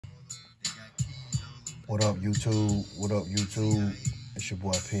What up, YouTube? What up, YouTube? It's your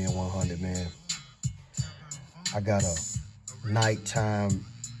boy Pen 100, man. I got a nighttime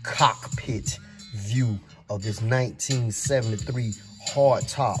cockpit view of this 1973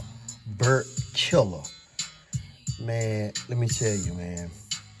 hardtop Burt Killer. Man, let me tell you, man.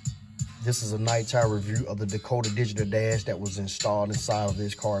 This is a nighttime review of the Dakota Digital Dash that was installed inside of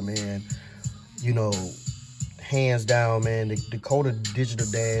this car, man. You know, hands down, man, the Dakota Digital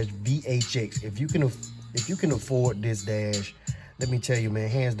Dash VHX. If you can afford this dash, let me tell you, man,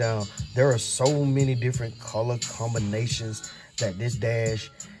 hands down, there are so many different color combinations that this dash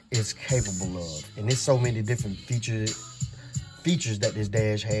is capable of, and there's so many different features that this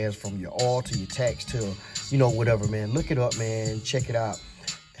dash has, from your oil to your tax to, you know, whatever, man. Look it up, man. Check it out.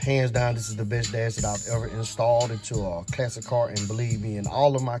 Hands down, this is the best dash that I've ever installed into a classic car, and believe me, in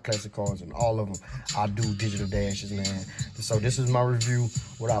all of my classic cars and all of them, I do digital dashes, man. So this is my review.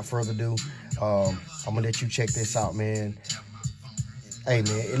 Without further ado, I'm gonna let you check this out, man. Hey,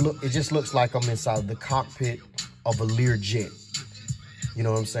 man, it just looks like I'm inside the cockpit of a Learjet. You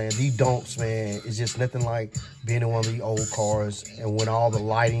know what I'm saying? These donks, man, it's just nothing like being in one of the old cars, and when all the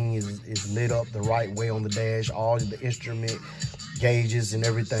lighting is lit up the right way on the dash, all the instrument gauges and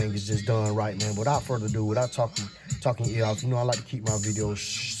everything is just done right, man. Without further ado, without talking ear off, you know I like to keep my videos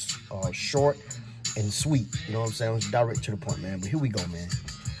short and sweet. You know what I'm saying? It's direct to the point, man. But here we go, man.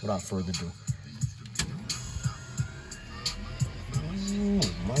 Without further ado. Oh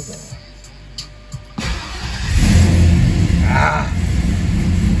my God. Ah.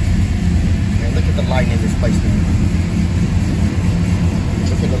 Man, look at the light in this place, man.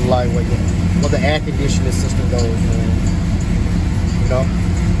 Look at the light where the air conditioning system goes, man. You know,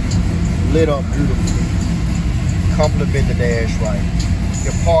 lit up beautifully. Compliment the dash right.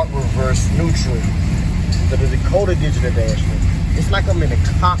 Your park reverse neutral. The Dakota Digital Dash, man. It's like I'm in the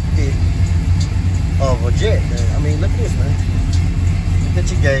cockpit of a jet, man. I mean, look at this, man. Look at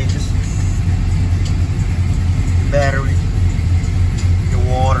your gauges, your battery, your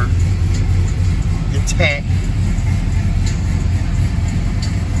water, your tank.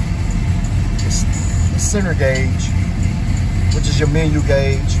 The center gauge, which is your menu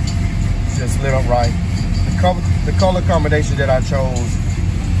gauge, just lit up right. The color combination that I chose,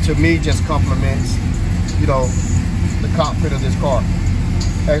 to me, just complements, you know, the cockpit of this car.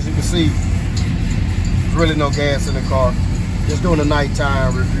 As you can see, there's really no gas in the car. Just doing a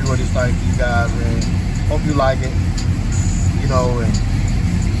nighttime review of this thing for you guys, man. Hope you like it. You know, and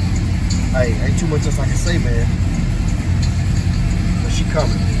hey, ain't too much else I can say, man. But she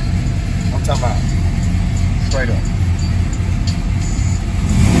coming. I'm talking about straight up.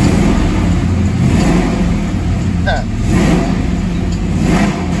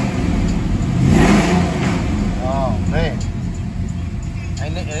 Oh man,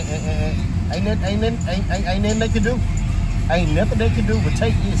 ain't nothing they can do. Ain't nothing they can do but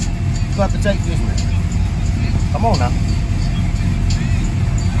take this. You have to take this, man. Come on now.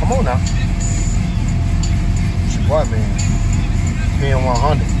 Come on now. It's your boy, man. Pen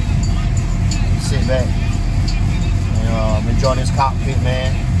 100. Sit back and enjoy this cockpit,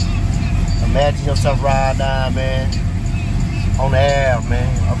 man. Imagine yourself riding down, man, on the air,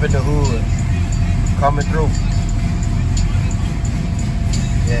 man, up in the hood, coming through.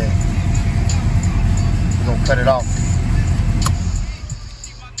 Yeah. We're gonna cut it off.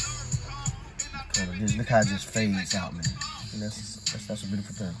 Look how it just fades out, man. And that's a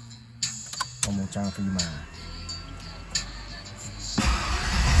beautiful thing. One more time for your mind.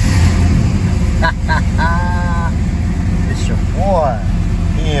 It's your boy,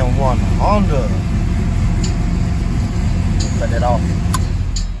 Pen 100. Cut that off.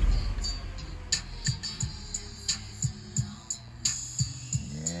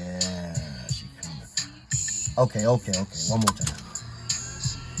 Yeah, she coming. Okay. One more time.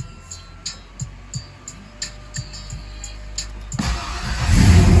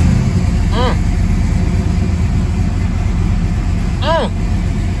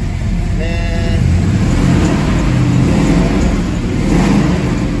 Man.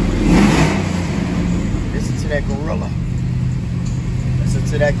 Listen to that gorilla. Listen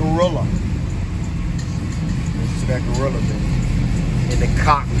to that gorilla. Listen to that gorilla, man. In the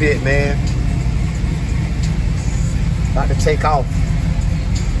cockpit, man. About to take off.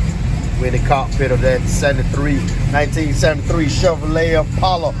 We're in the cockpit of that 1973 Chevrolet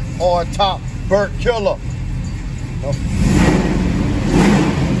Impala hardtop Burt Killer. Oh.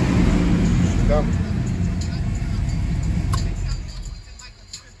 She coming.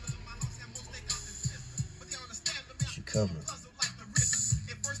 Yeah. She coming, man.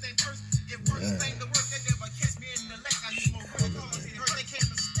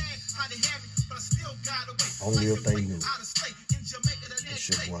 Only if they knew. It's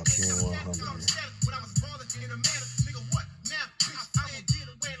your boy Pin 100, man.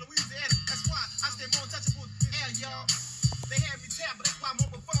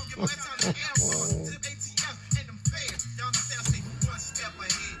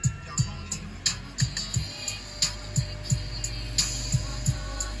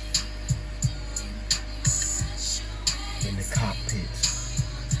 In the cockpits.